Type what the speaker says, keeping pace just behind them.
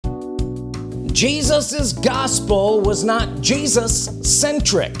Jesus' gospel was not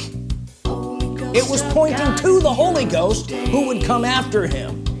Jesus-centric. It was pointing to the Holy Ghost who would come after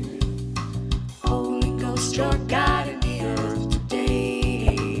him. Holy Ghost, your God in the earth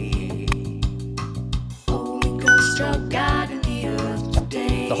today. Holy Ghost, your God in the earth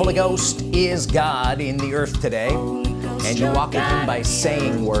today. The Holy Ghost is God in the earth today, and you walk with him by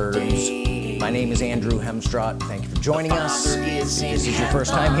saying words. My name is A.J.Hemstrought. Thank you for joining us. If this is your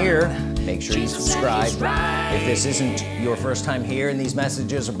first time here, make sure you subscribe. If this isn't your first time here and these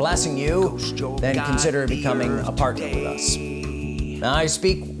messages are blessing you, then consider becoming a partner with us. Now, I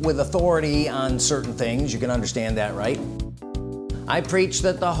speak with authority on certain things. You can understand that, right? I preach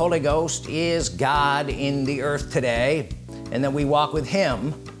that the Holy Ghost is God in the earth today, and that we walk with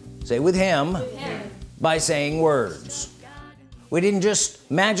him, say with him, by saying words. We didn't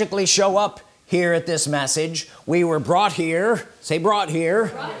just magically show up here at this message. We were brought here, say brought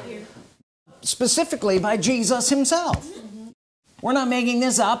here, specifically by Jesus himself. We're not making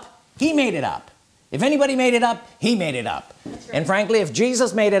this up. He made it up. If anybody made it up, he made it up. And frankly, if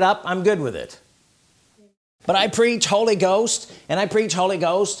Jesus made it up, I'm good with it. But I preach Holy Ghost, and I preach Holy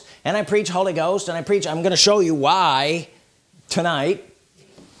Ghost, and I preach Holy Ghost, and I preach. I'm going to show you why tonight.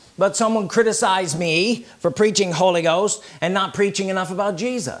 But someone criticized me for preaching Holy Ghost and not preaching enough about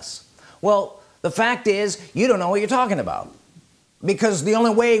Jesus. Well, the fact is, you don't know what you're talking about, because the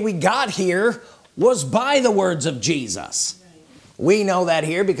only way we got here was by the words of Jesus. We know that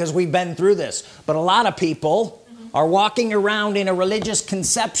here because we've been through this. But a lot of people are walking around in a religious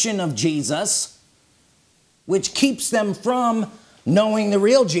conception of Jesus, which keeps them from knowing the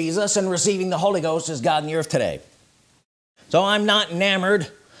real Jesus and receiving the Holy Ghost as God in the earth today. So I'm not enamored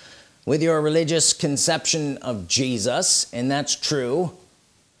with your religious conception of Jesus, and that's true.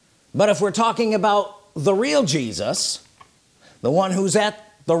 But if we're talking about the real Jesus, the one who's at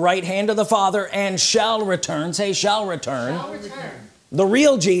the right hand of the Father and shall return, say shall return, the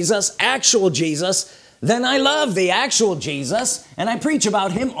real Jesus, actual Jesus, then I love the actual Jesus, and I preach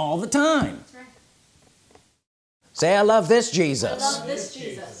about him all the time. Right. Say, I love this Jesus. I love this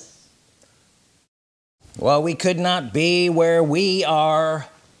Jesus. Well, we could not be where we are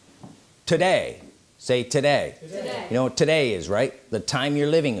today. Say today. Today. You know what today is, right? The time you're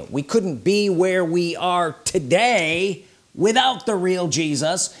living in. We couldn't be where we are today without the real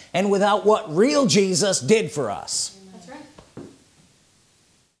Jesus and without what real Jesus did for us. That's right.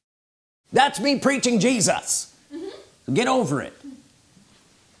 That's me preaching Jesus. Get over it.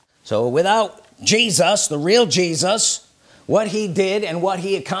 So without Jesus, the real Jesus, what he did and what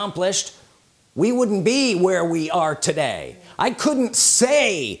he accomplished, we wouldn't be where we are today. I couldn't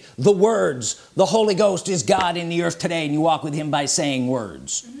say the words, the Holy Ghost is God in the earth today, and you walk with him by saying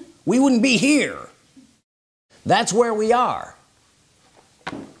words. We wouldn't be here. That's where we are.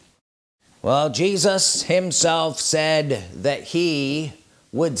 Well, Jesus himself said that he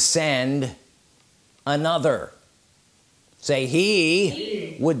would send another. Say,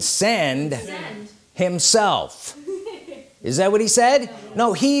 he would send himself. Is that what he said?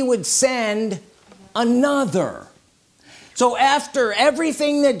 No, he would send another. So after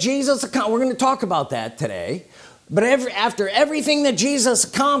everything that Jesus accomplished, we're going to talk about that today, but after everything that Jesus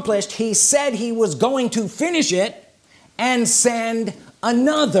accomplished, he said he was going to finish it and send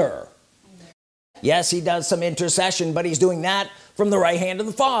another. Yes, he does some intercession, but he's doing that from the right hand of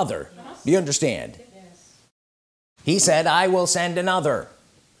the Father. Do you understand? Yes. He said, I will send another.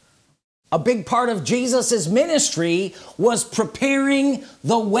 A big part of Jesus's ministry was preparing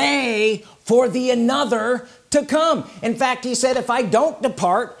the way for the another to come. In fact, he said, if I don't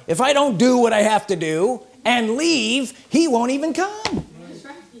depart, if I don't do what I have to do and leave, he won't even come. That's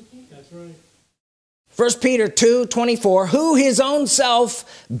right. That's right. 1 Peter 2:24, who his own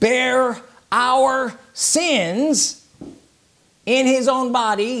self bare our sins in his own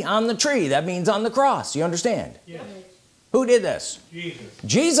body on the tree. That means on the cross. You understand? Yes. Who did this? Jesus.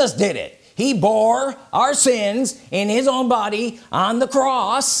 Jesus did it. He bore our sins in his own body on the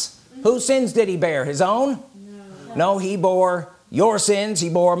cross. Whose sins did he bear? His own? No, he bore your sins. He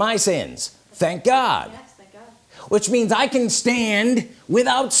bore my sins. Thank God. Yes, thank God. Which means I can stand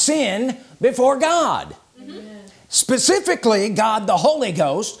without sin before God. Specifically, God the Holy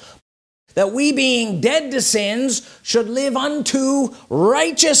Ghost, that we being dead to sins should live unto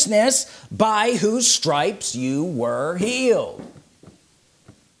righteousness, by whose stripes you were healed.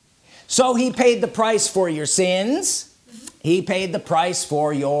 So he paid the price for your sins. He paid the price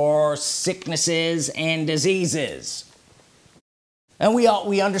for your sicknesses and diseases. And we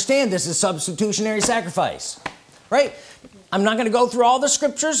understand this is substitutionary sacrifice, right? I'm not going to go through all the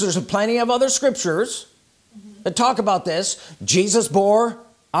scriptures. There's plenty of other scriptures that talk about this. Jesus bore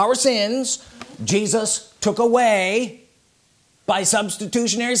our sins. Jesus took away, by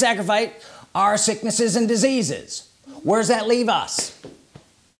substitutionary sacrifice, our sicknesses and diseases. Where does that leave us?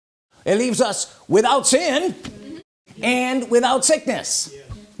 It leaves us without sin and without sickness.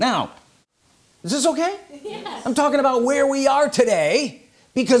 Now, is this okay? Yes. I'm talking about where we are today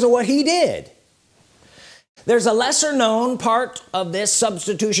because of what he did. There's a lesser known part of this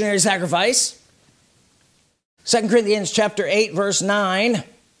substitutionary sacrifice. 2 Corinthians chapter 8 verse 9.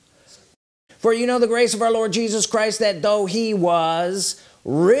 For you know the grace of our Lord Jesus Christ, that though he was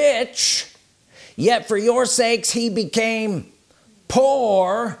rich, yet for your sakes he became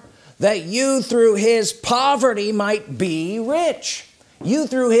poor, that you through his poverty might be rich. You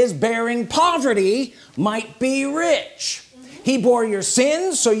through his bearing poverty might be rich. He bore your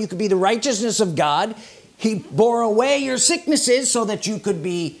sins so you could be the righteousness of God. He bore away your sicknesses so that you could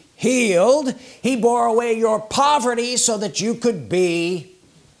be healed. He bore away your poverty so that you could be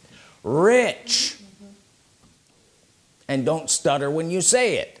rich. And don't stutter when you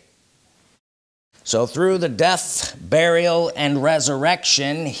say it. So through the death, burial, and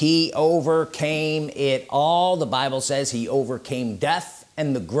resurrection, he overcame it all. The Bible says he overcame death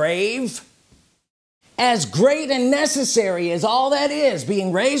and the grave. As great and necessary as all that is,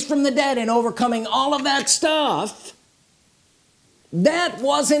 being raised from the dead and overcoming all of that stuff, that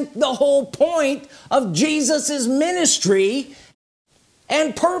wasn't the whole point of Jesus's ministry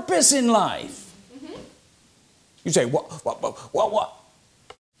and purpose in life. You say, what?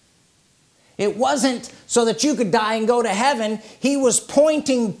 It wasn't so that you could die and go to heaven. He was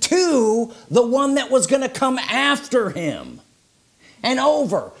pointing to the one that was going to come after him. And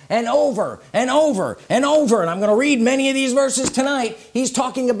over and over and over and over. And I'm going to read many of these verses tonight. He's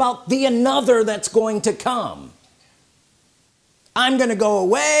talking about the another that's going to come. I'm going to go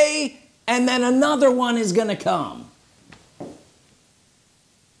away, and then another one is going to come.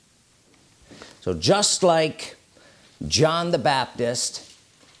 So just like John the Baptist,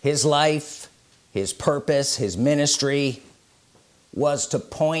 his life, his purpose, his ministry was to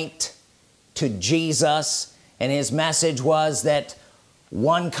point to Jesus, and his message was that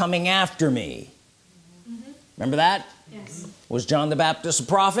one coming after me. Remember that? Yes. Was John the Baptist a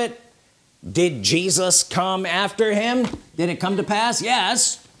prophet? Did Jesus come after him? Did it come to pass?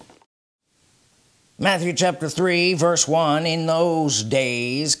 Yes. Matthew chapter 3 verse 1, in those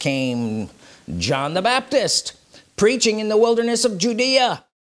days came John the Baptist preaching in the wilderness of Judea.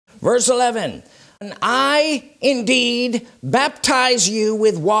 Verse 11, and I indeed baptize you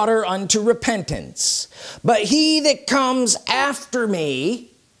with water unto repentance, but he that comes after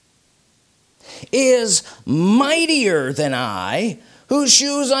me is mightier than I, whose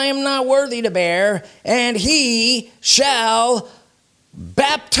shoes I am not worthy to bear, and he shall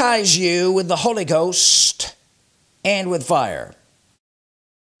baptize you with the Holy Ghost and with fire.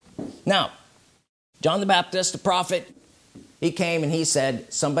 Now, John the Baptist, the prophet, he came and he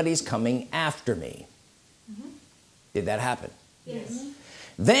said, somebody's coming after me. Did that happen? Yes.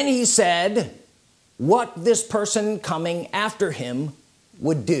 Then he said what this person coming after him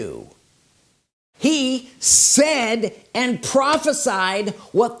would do. He said and prophesied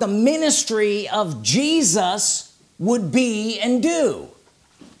what the ministry of Jesus would be and do.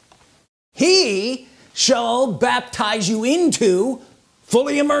 He shall baptize you into,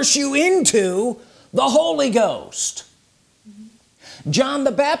 fully immerse you into the Holy Ghost. John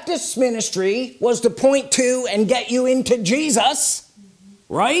the Baptist's ministry was to point to and get you into Jesus,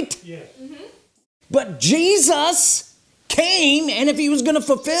 right? Yes. But Jesus came, and if he was going to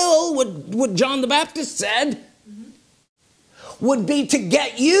fulfill what John the Baptist said, would be to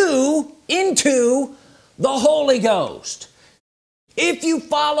get you into the Holy Ghost. If you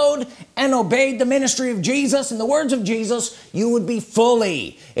followed and obeyed the ministry of Jesus and the words of Jesus, you would be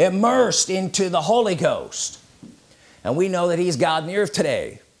fully immersed into the Holy Ghost. And we know that he's God in the earth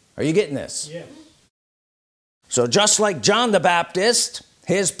today. Are you getting this? Yes. So just like John the Baptist,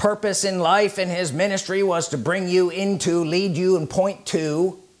 his purpose in life and his ministry was to bring you into, lead you, and point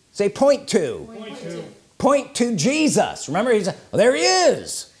to, say point to. Point to Jesus. Remember, there he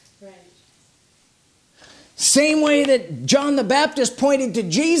is. Right. Same way that John the Baptist pointed to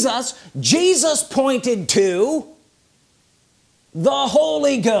Jesus, Jesus pointed to the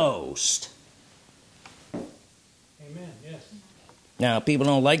Holy Ghost. Amen. Yes. Now, people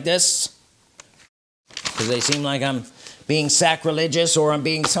don't like this because they seem like I'm being sacrilegious or I'm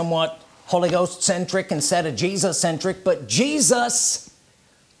being somewhat Holy Ghost centric instead of Jesus centric, but Jesus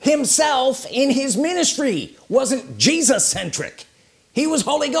himself in his ministry wasn't Jesus centric. He was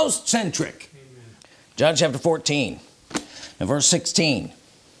Holy Ghost centric. John chapter 14 and verse 16.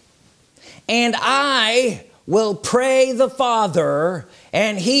 And I will pray the Father,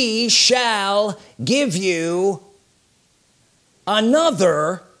 and he shall give you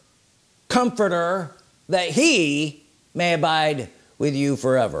another comforter, that he may abide with you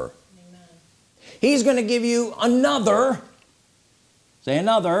forever. Amen. He's going to give you another. Say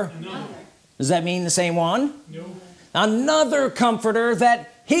another. Does that mean the same one? No. Another comforter,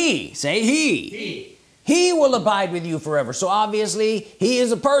 that he, say he will abide with you forever. So obviously he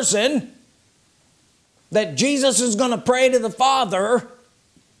is a person that Jesus is going to pray to the Father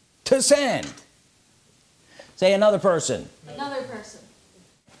to send. Say another person. Another person.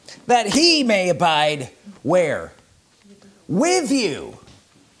 That he may abide where? With you.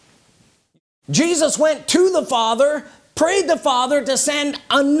 Jesus went to the Father, prayed the Father to send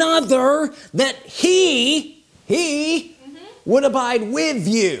another, that he would abide with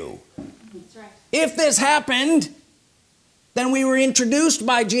you. That's right. If this happened, then we were introduced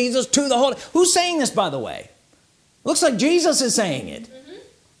by Jesus to the Holy. Who's saying this, by the way? Looks like Jesus is saying it.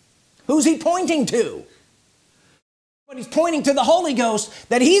 Who's he pointing to? But he's pointing to the Holy Ghost,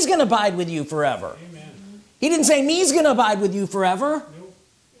 that he's going to abide with you forever. Amen. He didn't say me's going to abide with you forever. Nope.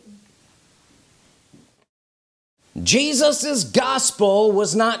 Jesus's gospel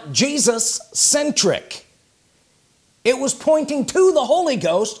was not Jesus-centric. It was pointing to the Holy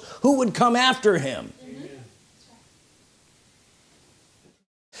Ghost who would come after him. Amen.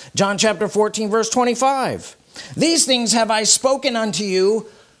 John chapter 14 verse 25. These things have I spoken unto you,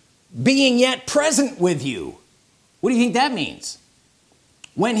 being yet present with you. What do you think that means?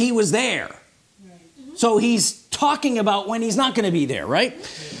 When he was there. Right. So he's talking about when he's not going to be there, right?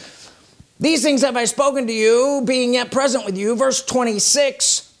 These things have I spoken to you, being yet present with you. Verse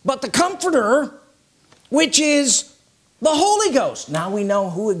 26, but the Comforter, which is the Holy Ghost. Now we know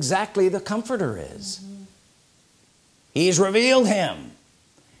who exactly the Comforter is. He's revealed him.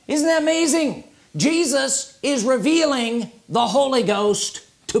 Isn't that amazing? Jesus is revealing the Holy Ghost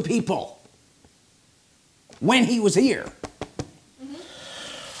to people when he was here.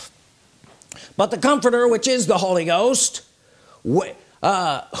 But the Comforter, which is the Holy Ghost,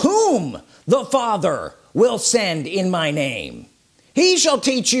 whom the Father will send in my name, he shall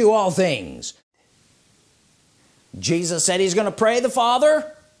teach you all things. Jesus said he's going to pray the Father.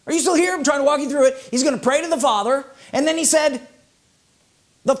 Are you still here? I'm trying to walk you through it. He's going to pray to the Father, and then he said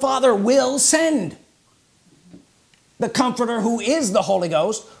the Father will send the Comforter, who is the Holy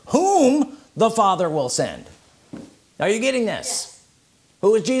Ghost, whom the Father will send. Are you getting this? Yes.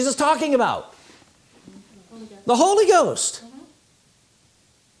 Who is Jesus talking about? The Holy Ghost.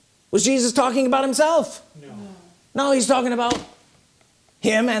 Was Jesus talking about himself? No. No, he's talking about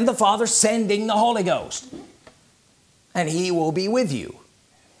him and the Father sending the Holy Ghost. And he will be with you.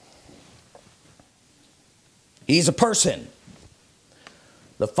 He's a person.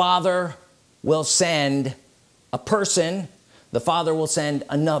 The Father will send a person. The Father will send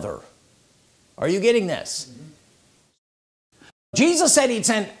another. Are you getting this? Jesus said he'd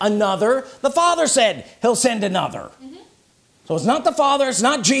send another. The Father said he'll send another. So it's not the Father, it's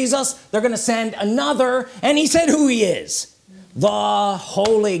not Jesus. They're going to send another. And he said who he is. The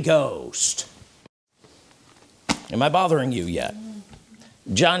Holy Ghost. Am I bothering you yet?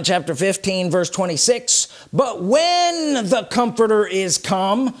 John chapter 15 verse 26. But when the Comforter is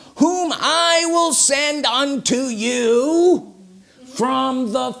come, whom I will send unto you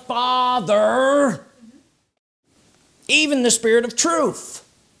from the Father, even the Spirit of truth.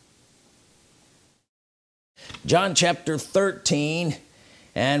 John chapter 13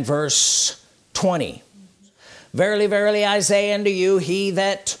 and verse 20. Verily, verily, I say unto you, he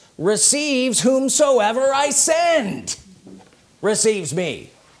that receives whomsoever I send receives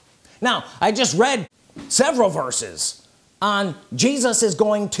me. Now, I just read several verses on Jesus is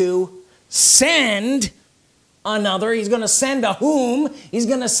going to send another. He's going to send a whom? He's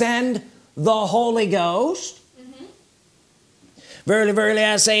going to send the Holy Ghost. Verily, verily,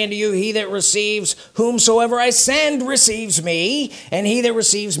 I say unto you, he that receives whomsoever I send receives me, and he that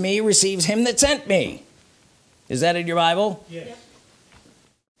receives me receives him that sent me. Is that in your Bible? Yes.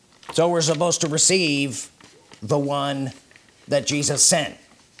 So we're supposed to receive the one that Jesus sent.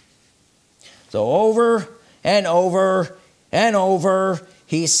 So over and over and over,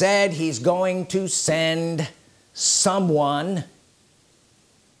 he said he's going to send someone.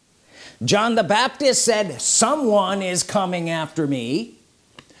 John the Baptist said, someone is coming after me.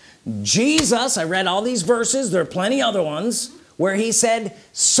 Jesus, I read all these verses, there are plenty other ones, where he said,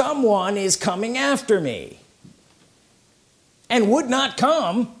 someone is coming after me. And would not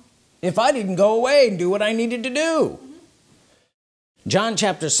come if I didn't go away and do what I needed to do. John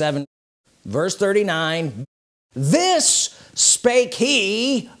chapter 7, verse 39. This spake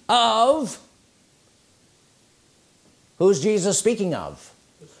he of Who's Jesus speaking of?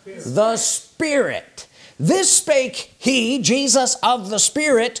 The Spirit. This spake he, Jesus, of the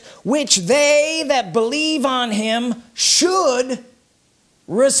Spirit, which they that believe on him should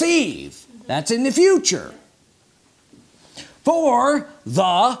receive. That's in the future. For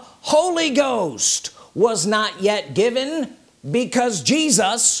the Holy Ghost was not yet given, because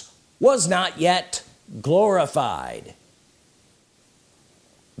Jesus was not yet glorified.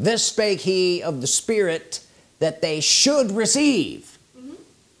 This spake he of the Spirit that they should receive.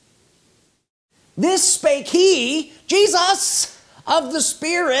 This spake he, Jesus, of the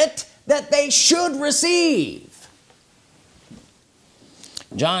Spirit that they should receive.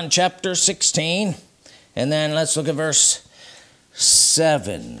 John chapter 16, and then let's look at verse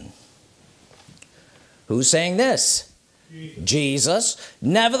 7. Who's saying this? Jesus.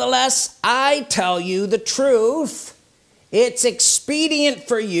 Nevertheless, I tell you the truth. It's expedient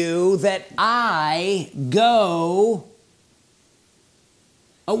for you that I go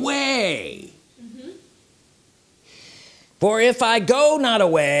away. For if I go not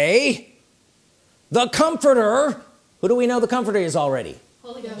away, the Comforter, who do we know the Comforter is already?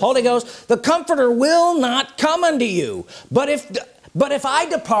 Holy Ghost. The Comforter will not come unto you. But if I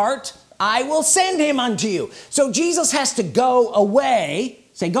depart, I will send him unto you. So Jesus has to go away.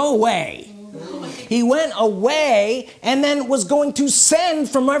 Say, go away. He went away and then was going to send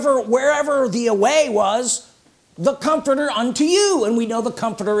from wherever the away was, the Comforter unto you. And we know the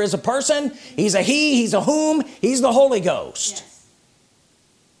Comforter is a person. He's a he, he's a whom, he's the Holy Ghost.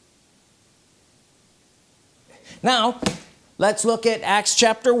 Yes. Now, let's look at Acts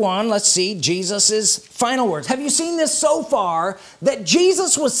chapter 1. Let's see Jesus' final words. Have you seen this so far that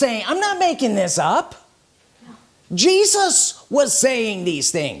Jesus was saying, I'm not making this up. No. Jesus was saying these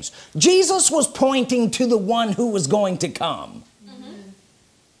things. Jesus was pointing to the one who was going to come.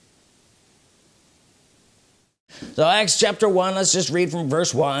 So Acts chapter 1, let's just read from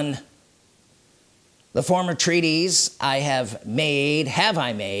verse 1. The former treatise have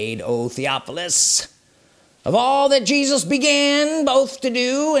I made, O Theophilus, of all that Jesus began both to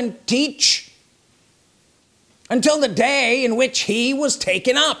do and teach, until the day in which he was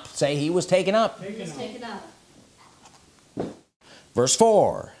taken up. Say, he was taken up. Taken up. Verse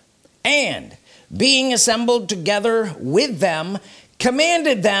 4. And being assembled together with them,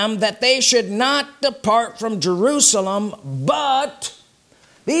 commanded them that they should not depart from Jerusalem, but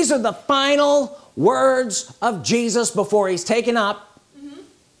these are the final words of Jesus before he's taken up.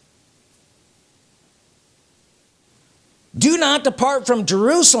 Do not depart from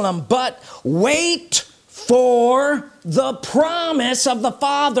Jerusalem, but wait for the promise of the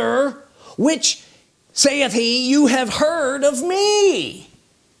Father, which saith he, you have heard of me.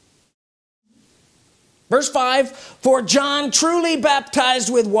 Verse 5, for John truly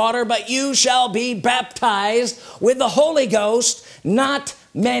baptized with water, but you shall be baptized with the Holy Ghost not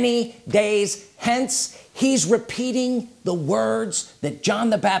many days hence. He's repeating the words that John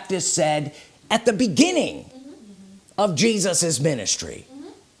the Baptist said at the beginning of Jesus' ministry.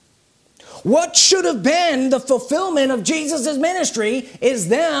 What should have been the fulfillment of Jesus' ministry is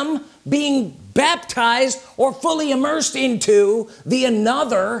them being baptized or fully immersed into the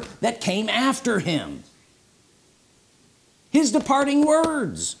another that came after him. His departing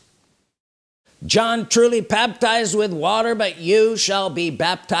words. John truly baptized with water, but you shall be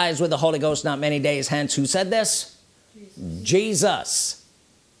baptized with the Holy Ghost not many days hence. Who said this? Jesus.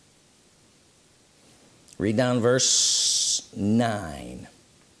 Read down verse 9.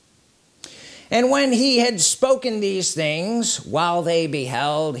 And when he had spoken these things, while they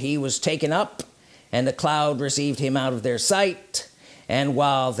beheld, he was taken up, and the cloud received him out of their sight. And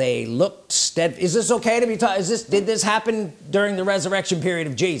while they looked steadfast, is this okay to be taught? Did this happen during the resurrection period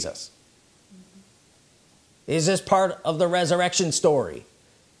of Jesus? Is this part of the resurrection story?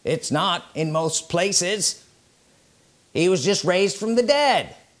 It's not in most places. He was just raised from the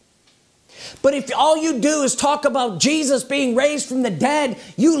dead. But if all you do is talk about Jesus being raised from the dead,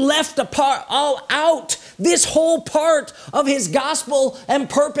 you left all out this whole part of his gospel and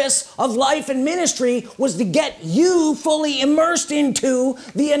purpose of life and ministry was to get you fully immersed into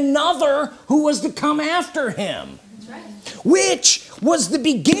the another who was to come after him. That's right. Which was the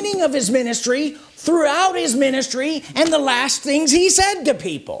beginning of his ministry, throughout his ministry, and the last things he said to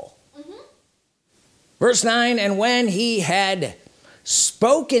people. Verse 9, and when he had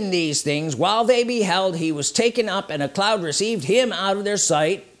spoken these things, while they beheld, he was taken up, and a cloud received him out of their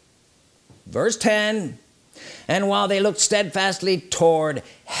sight. Verse 10, and while they looked steadfastly toward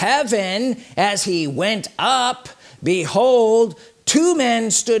heaven as he went up, behold, two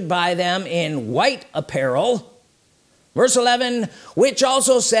men stood by them in white apparel. Verse 11, which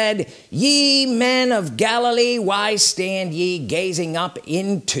also said, ye men of Galilee, why stand ye gazing up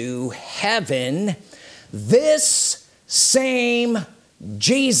into heaven? This same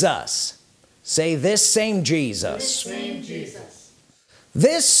Jesus. Say, this same Jesus. This same Jesus.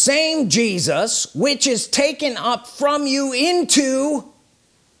 This same Jesus, which is taken up from you into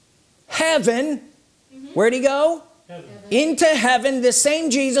heaven. Where'd he go? Heaven. Into heaven. This same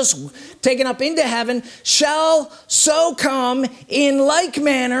Jesus taken up into heaven shall so come in like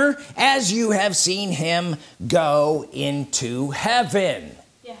manner as you have seen him go into heaven.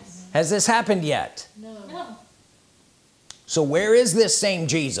 Yes. Has this happened yet? No. So where is this same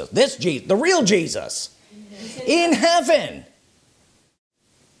Jesus? This Jesus, the real Jesus, in heaven.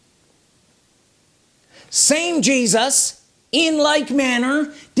 Same Jesus in like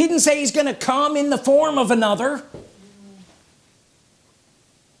manner. Didn't say he's going to come in the form of another.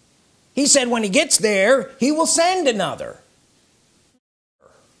 He said when he gets there, he will send another.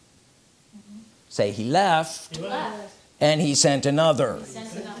 Say he left, He left. and he sent another. He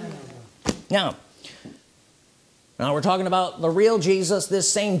sent another. Now we're talking about the real Jesus,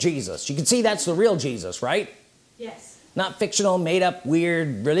 this same Jesus. You can see that's the real Jesus, right? Yes. Not fictional, made up,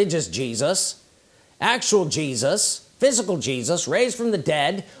 weird, religious Jesus. Actual Jesus, physical Jesus, raised from the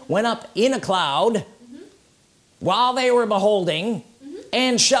dead, went up in a cloud while they were beholding,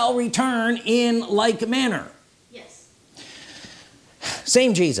 and shall return in like manner. Yes.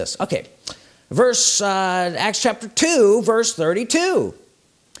 Same Jesus. Okay. Acts chapter 2, verse 32.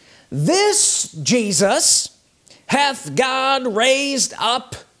 This Jesus hath God raised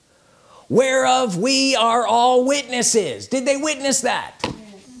up, whereof we are all witnesses. Did they witness that?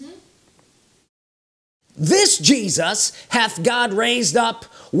 This Jesus hath God raised up,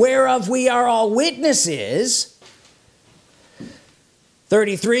 whereof we are all witnesses.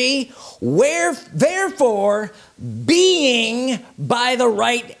 33, therefore, being by the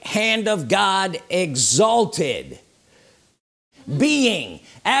right hand of God exalted. Being,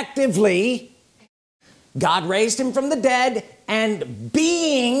 actively, God raised him from the dead, and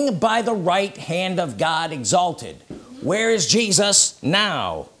being by the right hand of God exalted. Where is Jesus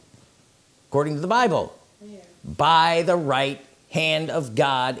now? According to the Bible. By the right hand of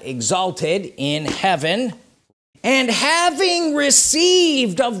God exalted in heaven, and having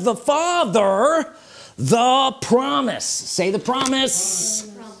received of the Father the promise. Say the promise.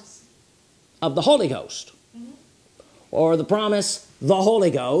 Of the Holy Ghost. Or the promise, the Holy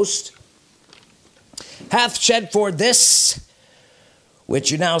Ghost, hath shed forth this,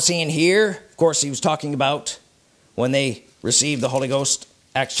 which you're now seeing here. Of course, he was talking about when they received the Holy Ghost,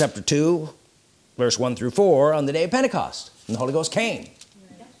 Acts chapter 2, verse 1 through 4, on the day of Pentecost. And the Holy Ghost came.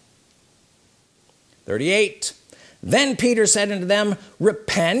 38, then Peter said unto them,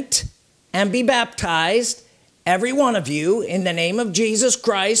 repent and be baptized, every one of you, in the name of Jesus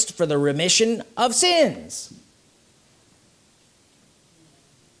Christ, for the remission of sins.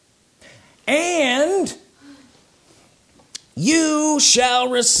 And you shall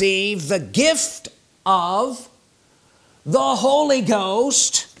receive the gift of the Holy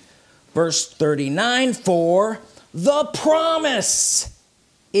Ghost. Verse 39, for the promise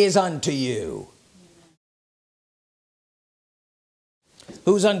is unto you.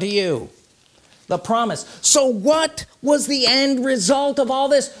 Who's unto you? The promise. So what was the end result of all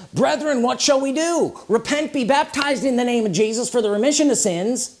this? Brethren, what shall we do? Repent, be baptized in the name of Jesus for the remission of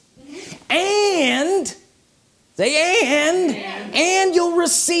sins. And, say and you'll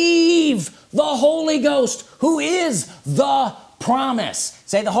receive the Holy Ghost, who is the promise.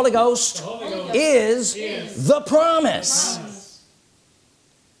 Say the Holy Ghost, is the promise.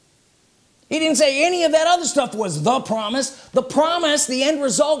 He didn't say any of that other stuff was the promise. The promise, the end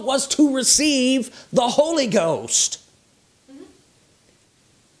result, was to receive the Holy Ghost.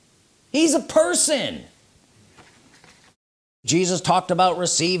 He's a person. Jesus talked about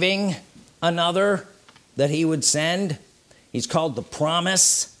receiving another that he would send. He's called the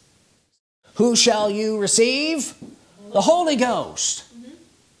promise. Who shall you receive? The Holy Ghost.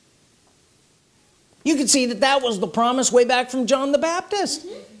 You can see that that was the promise way back from John the Baptist.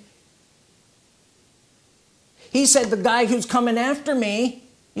 He said, the guy who's coming after me,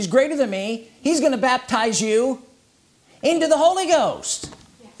 he's greater than me, he's going to baptize you into the Holy Ghost.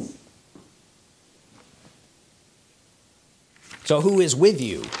 Yes. So who is with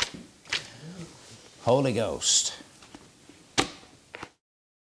you? Holy Ghost.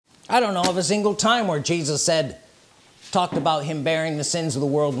 I don't know of a single time where Jesus talked about him bearing the sins of the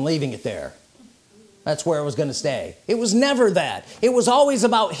world and leaving it there. That's where it was going to stay. It was never that. It was always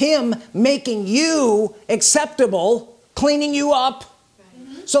about him making you acceptable, cleaning you up,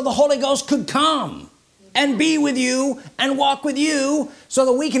 so the Holy Ghost could come. and be with you and walk with you so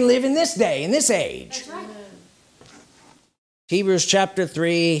that we can live in this day, in this age. That's right. Hebrews chapter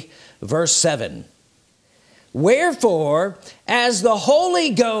 3, verse 7. Wherefore, as the Holy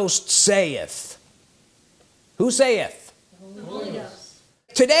Ghost saith, who saith? The Holy Ghost.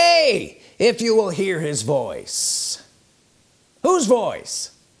 Today, if you will hear his voice. Whose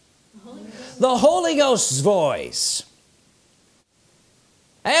voice? The Holy Ghost. The Holy Ghost's voice.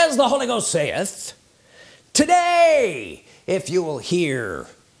 As the Holy Ghost saith, today, if you will hear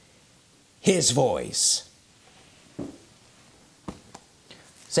his voice.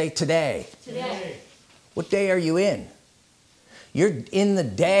 Say today. Today. What day are you in? You're in the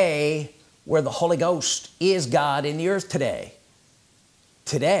day where the Holy Ghost is God in the earth today.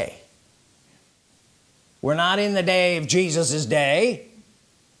 Today. We're not in the day of Jesus' day.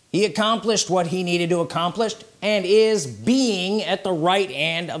 He accomplished what he needed to accomplish and is being at the right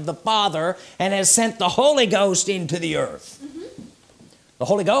hand of the Father and has sent the Holy Ghost into the earth. The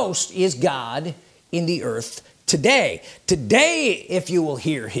Holy Ghost is God in the earth today. Today, if you will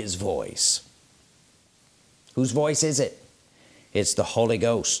hear his voice. Whose voice is it? It's the Holy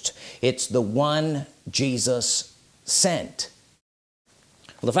Ghost. It's the one Jesus sent.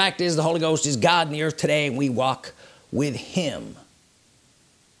 Well, the fact is the Holy Ghost is God in the earth today, and we walk with him.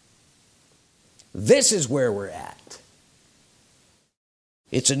 This is where we're at.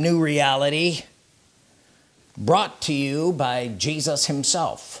 It's a new reality brought to you by Jesus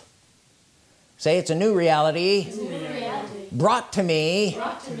himself. Say, it's a new reality, brought to me,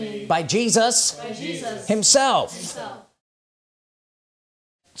 by Jesus, himself.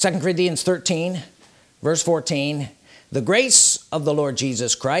 2 Corinthians 13, verse 14. The grace of the Lord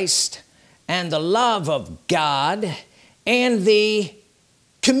Jesus Christ and the love of God and the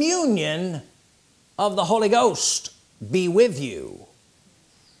communion of the Holy Ghost be with you.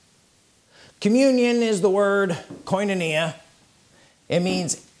 Communion is the word koinonia. It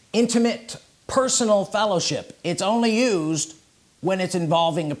means intimate, personal fellowship. It's only used when it's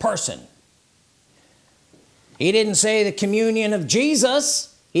involving a person. He didn't say the communion of Jesus.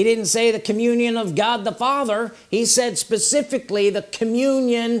 He didn't say the communion of God the Father. He said specifically the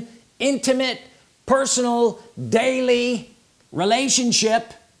communion, intimate, personal, daily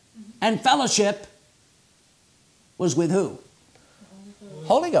relationship and fellowship was with who?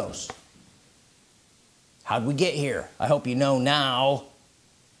 Holy Ghost. How'd we get here? I hope you know now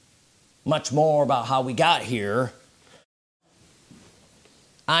much more about how we got here.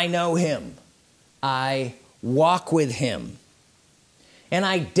 I know him. I walk with him. And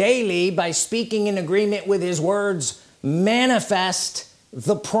I daily, by speaking in agreement with his words, manifest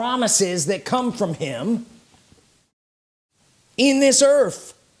the promises that come from him in this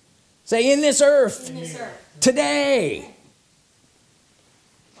earth. Say, in this earth. In this earth. Today.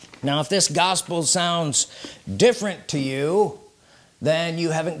 Now, if this gospel sounds different to you, then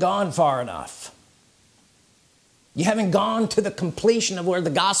you haven't gone far enough. You haven't gone to the completion of where the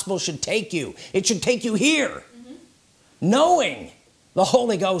gospel should take you. It should take you here, knowing the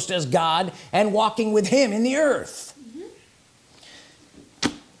Holy Ghost as God and walking with him in the earth.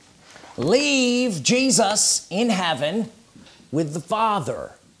 Leave Jesus in heaven with the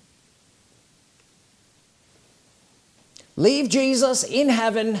Father. Leave Jesus in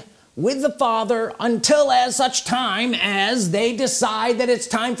heaven with the Father until as such time as they decide that it's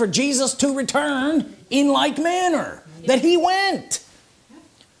time for Jesus to return in like manner that he went.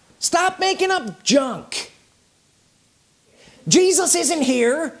 Stop making up junk. Jesus isn't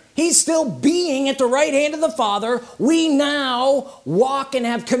here. He's still being at the right hand of the Father. We now walk and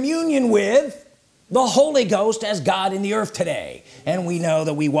have communion with the Holy Ghost as God in the earth today. And we know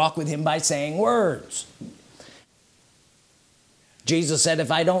that we walk with him by saying words. Jesus said,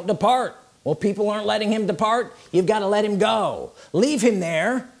 if I don't depart, well, people aren't letting him depart. You've got to let him go. Leave him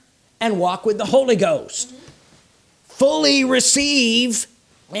there and walk with the Holy Ghost. Fully receive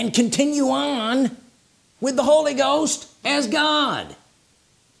and continue on with the Holy Ghost as God.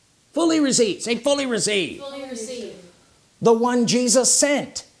 Fully receive. Say, fully receive. Fully receive. The one Jesus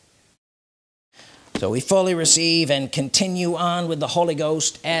sent. So we fully receive and continue on with the Holy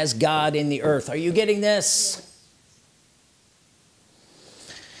Ghost as God in the earth. Are you getting this?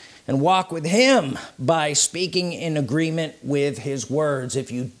 And walk with him by speaking in agreement with his words.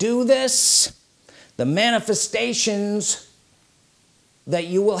 If you do this, the manifestations that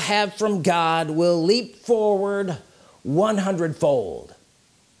you will have from God will leap forward 100-fold.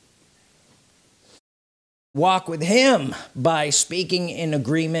 Walk with him by speaking in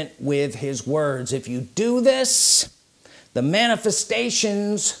agreement with his words. If you do this, the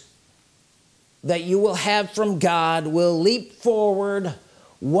manifestations that you will have from God will leap forward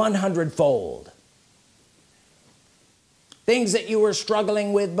 100-fold. Things that you were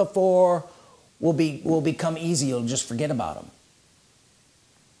struggling with before will become easy. You'll just forget about them.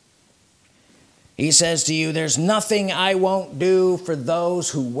 He says to you, there's nothing I won't do for those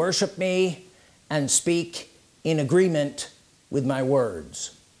who worship me and speak in agreement with my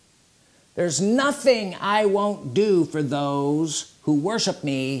words. There's nothing I won't do for those who worship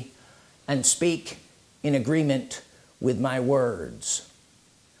me and speak in agreement with my words.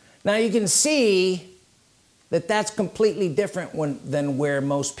 Now you can see that that's completely different than where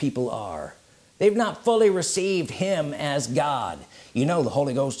most people are. They've not fully received him as God. You know the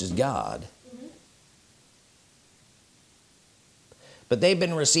Holy Ghost is God. But they've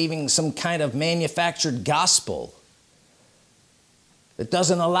been receiving some kind of manufactured gospel that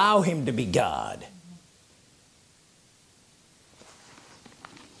doesn't allow him to be God.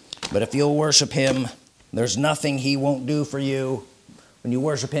 But if you'll worship him, there's nothing he won't do for you when you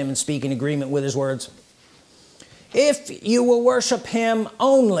worship him and speak in agreement with his words. If you will worship him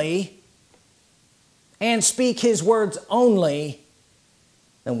only and speak his words only,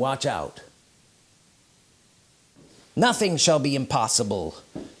 then watch out. Nothing shall be impossible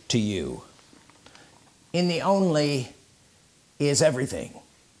to you. In the only is everything.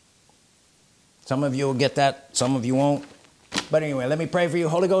 Some of you will get that, some of you won't. But anyway, let me pray for you.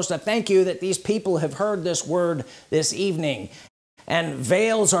 Holy Ghost, I thank you that these people have heard this word this evening, and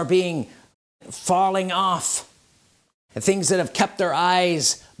veils are falling off. The things that have kept their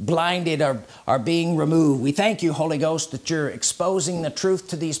eyes blinded are being removed. We thank you, Holy Ghost, that you're exposing the truth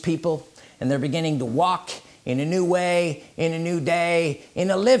to these people, and they're beginning to walk in a new way, in a new day, in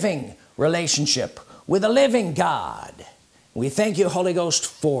a living relationship with a living God. We thank you, Holy Ghost,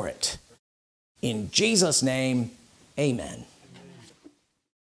 for it. In Jesus' name, amen.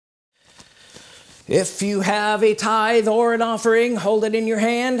 If you have a tithe or an offering, hold it in your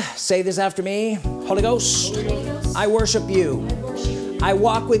hand. Say this after me. Holy Ghost, I worship you. I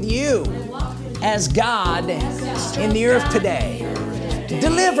walk with you as God in the earth today,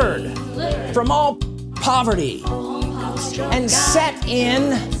 delivered from all poverty and set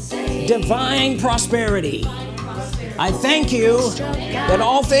in divine prosperity. I thank you that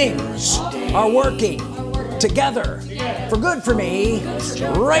all things are working together for good for me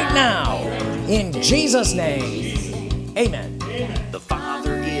right now, in Jesus' name, amen. The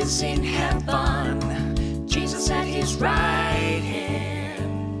Father is in heaven, Jesus at his right hand.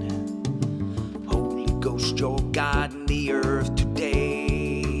 Holy Ghost, your God in the earth today.